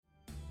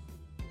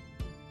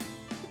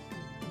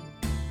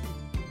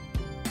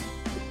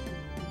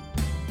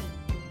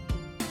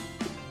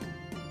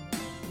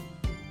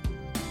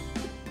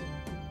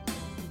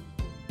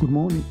Good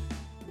morning.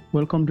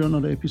 Welcome to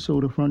another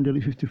episode of Ron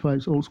Daily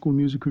 55's Old School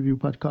Music Review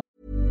Podcast.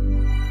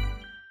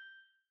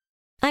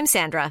 I'm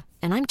Sandra,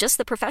 and I'm just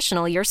the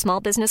professional your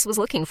small business was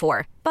looking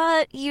for.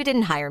 But you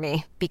didn't hire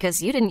me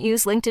because you didn't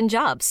use LinkedIn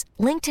Jobs.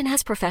 LinkedIn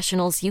has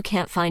professionals you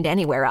can't find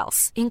anywhere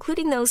else,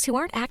 including those who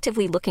aren't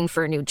actively looking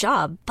for a new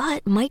job,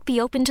 but might be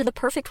open to the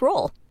perfect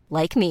role,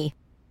 like me.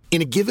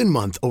 In a given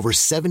month, over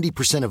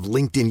 70% of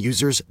LinkedIn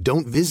users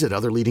don't visit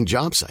other leading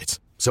job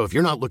sites. So if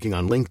you're not looking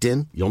on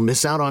LinkedIn, you'll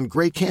miss out on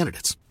great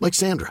candidates like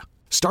Sandra.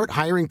 Start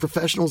hiring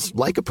professionals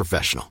like a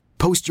professional.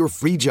 Post your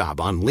free job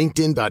on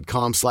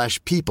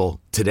linkedin.com/people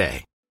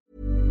today.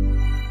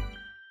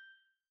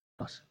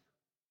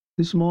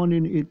 This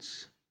morning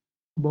it's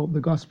about the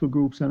gospel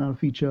groups, and I'll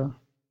feature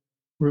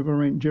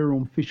Reverend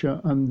Jerome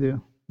Fisher and the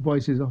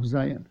Voices of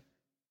Zion.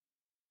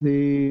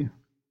 They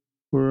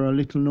were a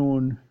little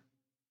known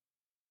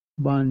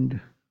band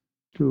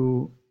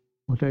to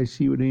what I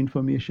see with the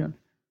information.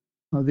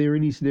 They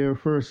released their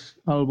first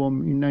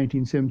album in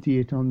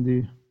 1978 on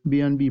the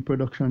B&B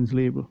Productions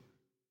label.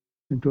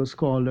 It was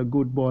called A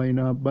Good Boy in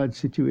a Bad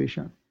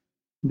Situation.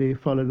 They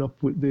followed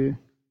up with the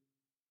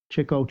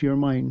Check Out Your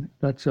Mind.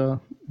 That's a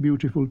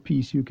beautiful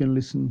piece. You can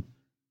listen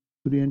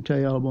to the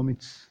entire album.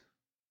 It's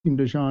in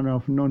the genre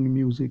of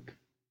non-music,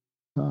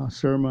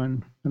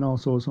 sermon, and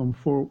also some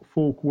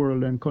folk,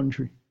 world, and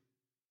country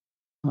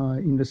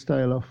in the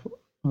style of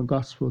a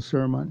gospel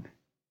sermon.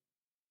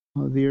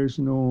 There's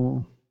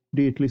no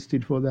date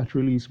listed for that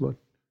release, but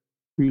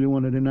really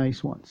one of the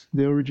nice ones.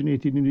 They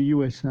originated in the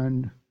US,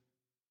 and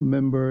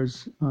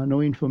members,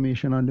 no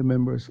information on the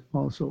members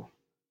also.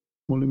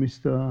 Only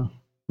Mr.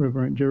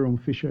 Reverend Jerome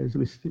Fisher is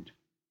listed.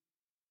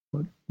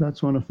 But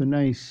that's one of the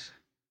nice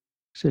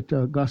set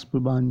of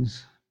gospel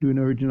bands doing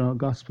original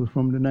gospel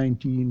from the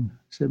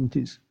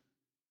 1970s.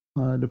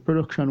 The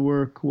production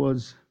work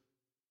was,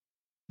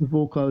 the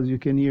vocals, you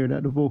can hear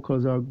that the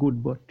vocals are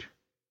good, but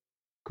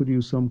could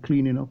use some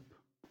cleaning up,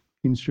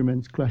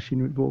 instruments clashing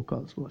with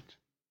vocals, but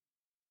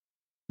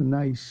a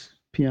nice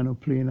piano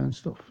playing and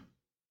stuff.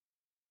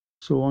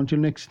 So until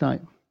next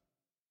time,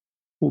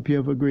 hope you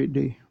have a great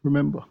day.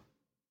 Remember,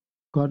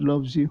 God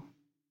loves you.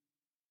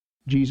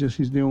 Jesus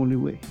is the only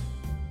way.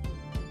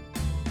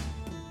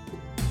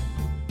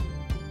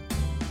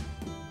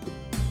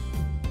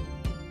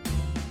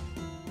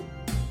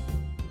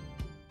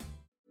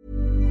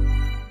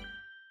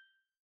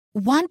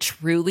 Want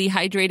truly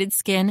hydrated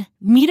skin?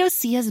 Meet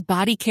Osea's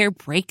Body Care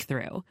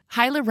Breakthrough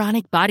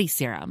Hyaluronic Body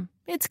Serum.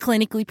 It's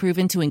clinically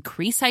proven to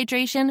increase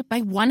hydration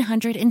by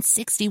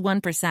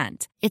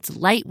 161%. It's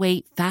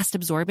lightweight,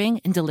 fast-absorbing,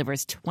 and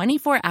delivers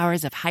 24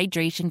 hours of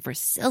hydration for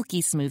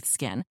silky smooth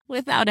skin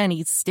without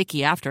any sticky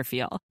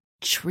afterfeel.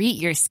 Treat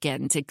your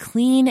skin to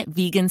clean,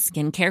 vegan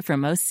skincare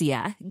from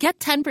Osea. Get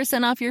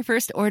 10% off your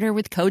first order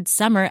with code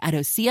SUMMER at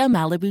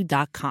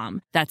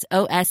OseaMalibu.com. That's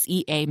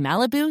OSEA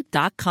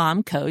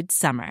Malibu.com, code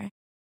SUMMER.